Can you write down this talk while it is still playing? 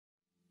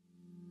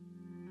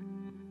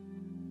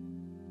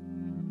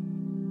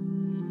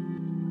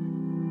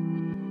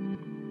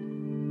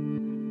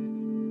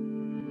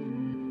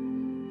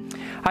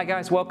Hi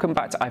guys, welcome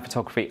back to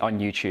iPhotography on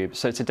YouTube.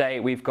 So today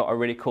we've got a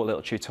really cool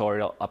little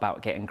tutorial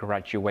about getting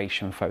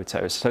graduation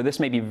photos. So this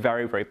may be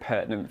very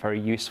pertinent, very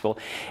useful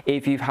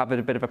if you've had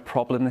a bit of a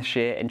problem this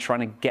year in trying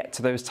to get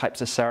to those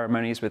types of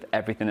ceremonies with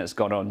everything that's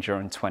gone on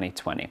during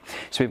 2020.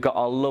 So we've got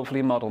our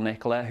lovely model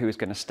Nicola who is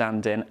going to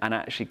stand in and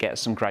actually get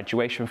some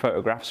graduation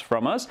photographs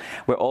from us.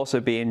 We're also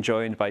being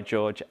joined by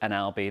George and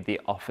Albie, the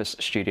office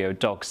studio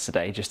dogs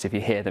today, just if you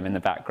hear them in the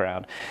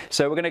background.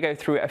 So we're going to go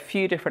through a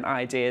few different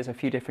ideas, a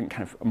few different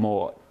kind of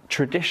more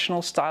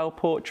traditional style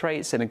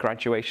portraits in a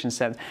graduation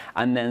sense,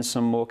 and then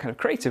some more kind of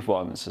creative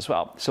ones as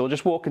well. So we'll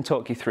just walk and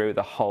talk you through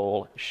the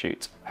whole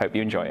shoot. Hope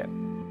you enjoy it.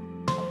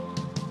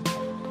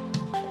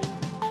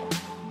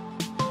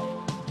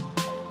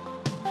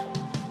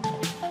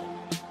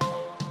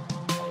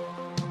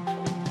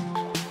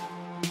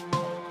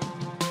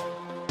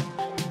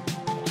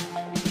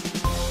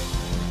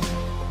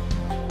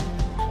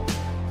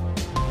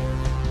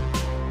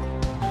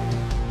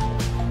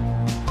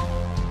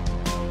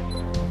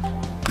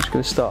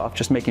 Going to start off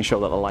just making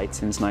sure that the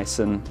lighting's nice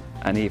and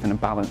even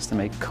and balanced to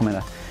make it come in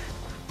a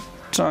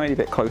tiny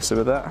bit closer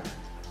with that.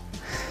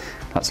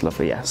 That's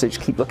lovely, yeah. So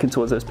just keep looking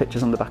towards those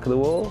pictures on the back of the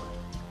wall.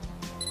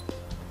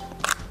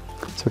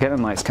 So we're getting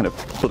a nice kind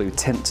of blue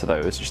tint to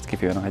those, just to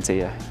give you an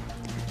idea.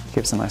 It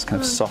gives a nice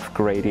kind of soft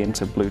gradient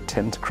of blue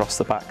tint across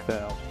the back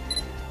there.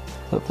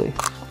 Lovely.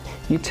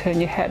 You turn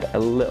your head a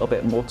little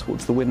bit more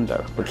towards the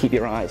window, but keep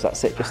your eyes,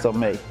 that's it, just on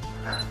me.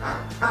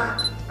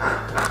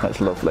 That's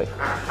lovely.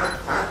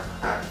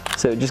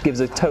 So it just gives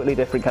a totally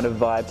different kind of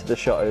vibe to the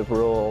shot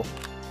overall.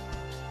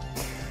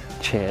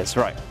 Cheers.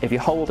 Right, if you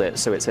hold it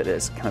so it's at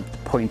its kind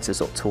of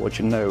pointers up towards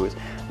your nose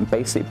and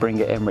basically bring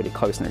it in really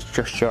close and it's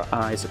just your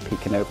eyes are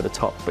peeking over the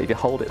top. But if you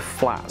hold it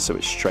flat so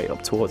it's straight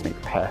up towards me,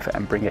 perfect,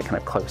 and bring it kind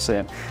of close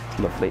in, it's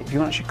lovely. If you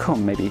want to actually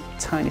come maybe a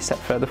tiny step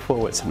further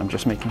forwards, and I'm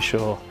just making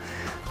sure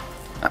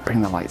I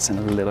bring the lights in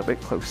a little bit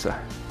closer.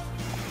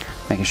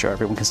 Making sure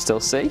everyone can still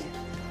see.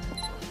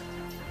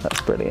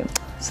 That's brilliant.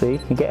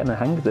 See, you're getting the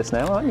hang of this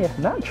now, aren't you?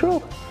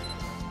 Natural.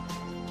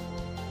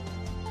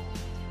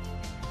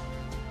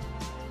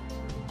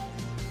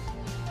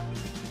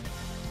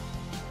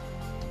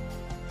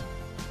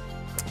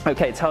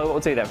 Okay, tell you what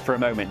we'll do then for a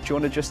moment. Do you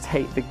want to just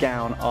take the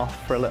gown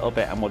off for a little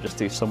bit and we'll just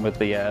do some with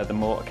the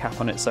mortar cap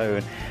on its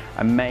own.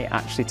 I may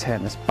actually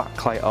turn this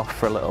backlight off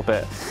for a little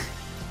bit.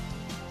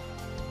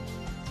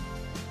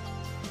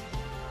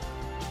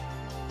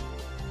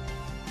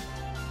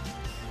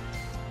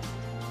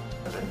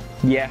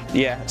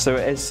 Yeah, so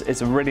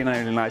it's a really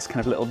nice kind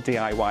of little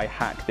DIY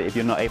hack that if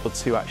you're not able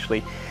to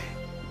actually,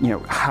 you know,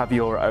 have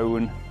your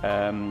own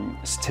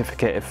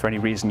certificate if for any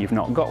reason you've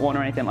not got one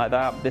or anything like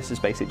that, this is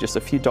basically just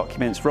a few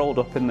documents rolled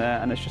up in there,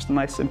 and it's just a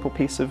nice simple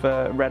piece of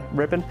red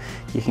ribbon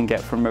you can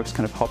get from most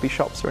kind of hobby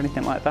shops or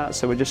anything like that.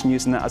 So we're just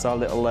using that as our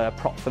little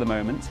prop for the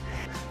moment.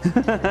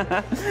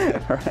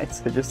 Alright,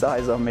 so just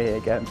eyes on me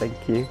again,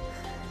 thank you.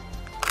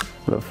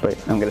 Lovely.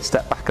 I'm going to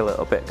step back a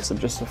little bit because I'm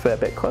just a fair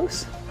bit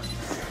close.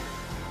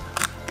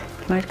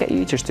 Can I get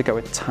you just to go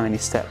a tiny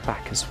step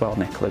back as well,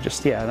 Nicola?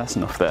 Just, yeah, that's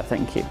enough there,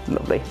 thank you.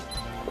 Lovely.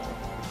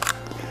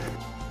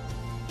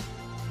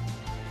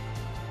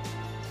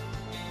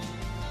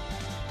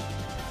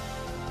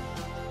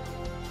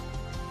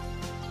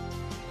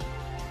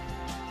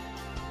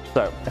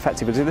 So,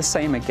 effectively, we'll do the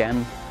same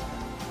again.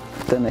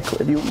 Then,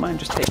 Nicola, if you wouldn't mind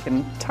just taking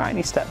a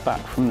tiny step back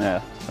from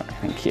there. Sorry,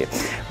 thank you.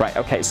 Right,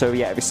 okay, so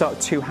yeah, if we start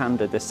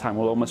two-handed this time,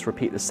 we'll almost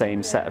repeat the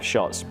same set of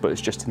shots, but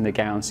it's just in the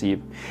gown, so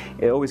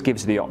it always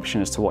gives you the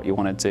option as to what you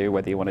want to do,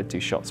 whether you want to do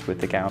shots with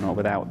the gown or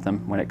without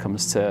them when it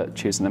comes to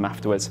choosing them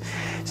afterwards.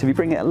 So if you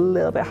bring it a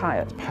little bit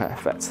higher,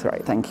 perfect.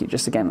 Right, thank you.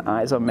 Just again,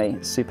 eyes on me,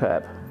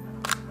 superb.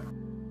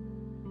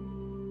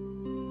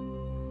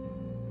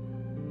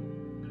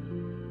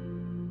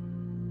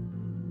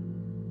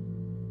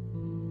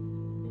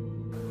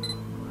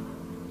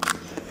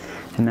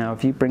 And now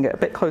if you bring it a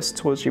bit closer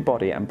towards your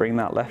body and bring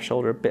that left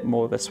shoulder a bit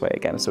more this way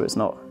again so it's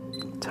not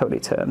totally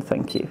turned,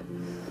 thank you.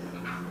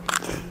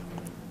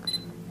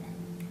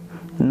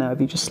 And now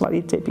if you just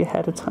slightly dip your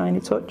head a tiny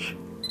touch,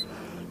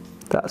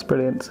 that's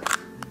brilliant,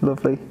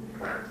 lovely.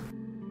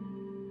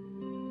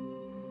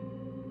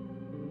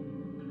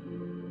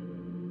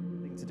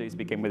 To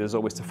begin with is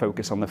always to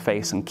focus on the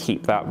face and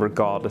keep that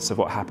regardless of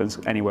what happens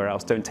anywhere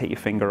else. Don't take your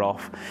finger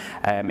off.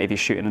 If you're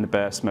shooting in the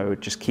burst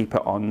mode, just keep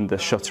it on the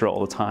shutter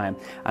all the time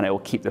and it will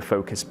keep the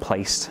focus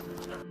placed.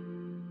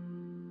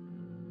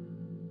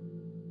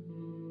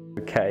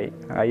 Okay,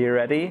 are you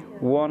ready?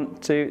 1,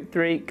 2,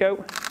 3,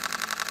 go.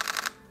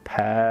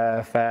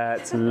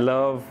 Perfect,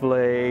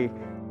 lovely.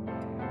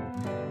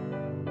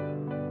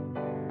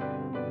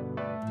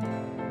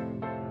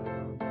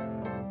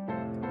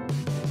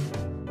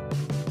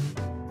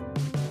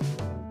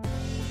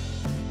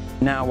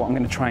 Now what I'm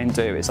going to try and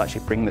do is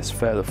actually bring this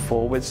further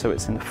forward so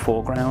it's in the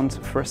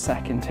foreground for a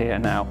second here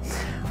now.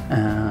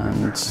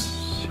 And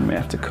you may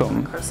have to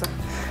come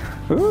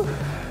a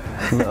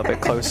little bit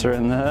closer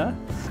in there.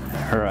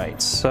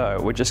 Right, so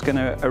we're just going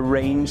to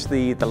arrange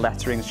the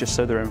letterings just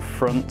so they're in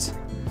front.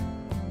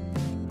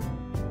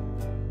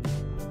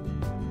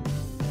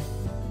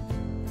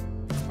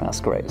 That's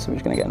great. So we're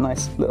just going to get a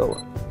nice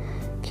little,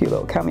 cute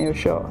little cameo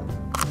shot.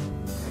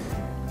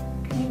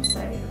 Can you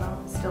say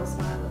about still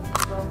smiling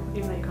as well,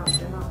 even though you can't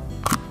do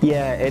that?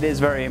 Yeah, it is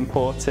very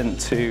important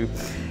to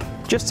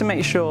just to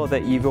make sure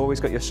that you've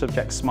always got your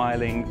subject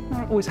smiling. You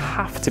don't always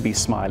have to be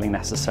smiling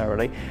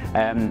necessarily,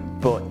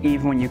 but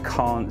even when you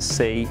can't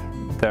see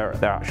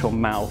their actual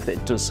mouth,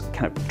 it does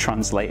kind of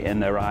translate in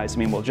their eyes. I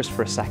mean, well, just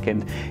for a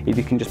second, if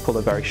you can just pull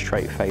a very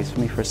straight face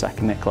for me for a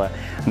second, Nicola,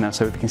 and now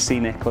so if you can see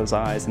Nicola's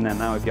eyes, and then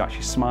now if you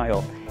actually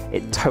smile,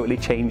 it totally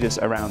changes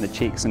around the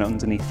cheeks and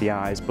underneath the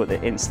eyes, but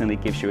it instantly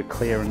gives you a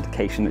clear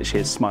indication that she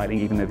is smiling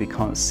even though you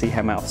can't see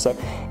her mouth. So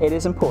it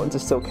is important to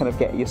still kind of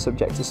get your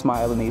subject to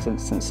smile in these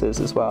instances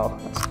as well.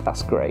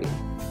 That's great.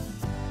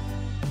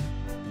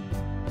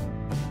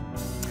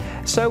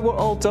 So we're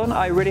all done.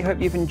 I really hope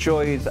you've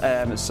enjoyed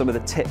some of the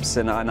tips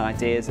and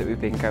ideas that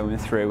we've been going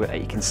through.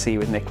 You can see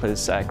with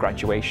Nicola's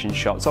graduation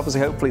shots.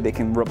 Obviously, hopefully they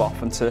can rub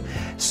off onto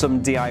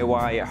some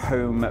DIY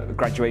home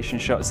graduation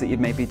shots that you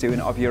may be doing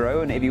of your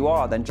own. If you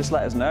are, then just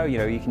let us know. You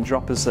know, you can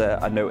drop us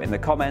a note in the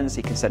comments.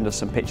 You can send us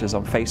some pictures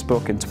on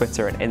Facebook and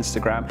Twitter and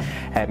Instagram.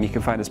 You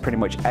can find us pretty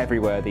much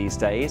everywhere these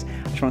days.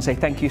 I just want to say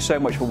thank you so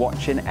much for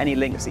watching. Any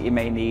links that you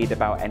may need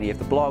about any of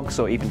the blogs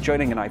or even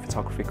joining an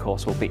iPhotography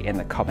course will be in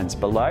the comments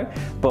below.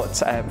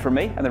 But from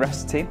me and the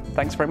rest of the team,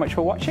 thanks very much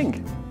for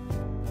watching.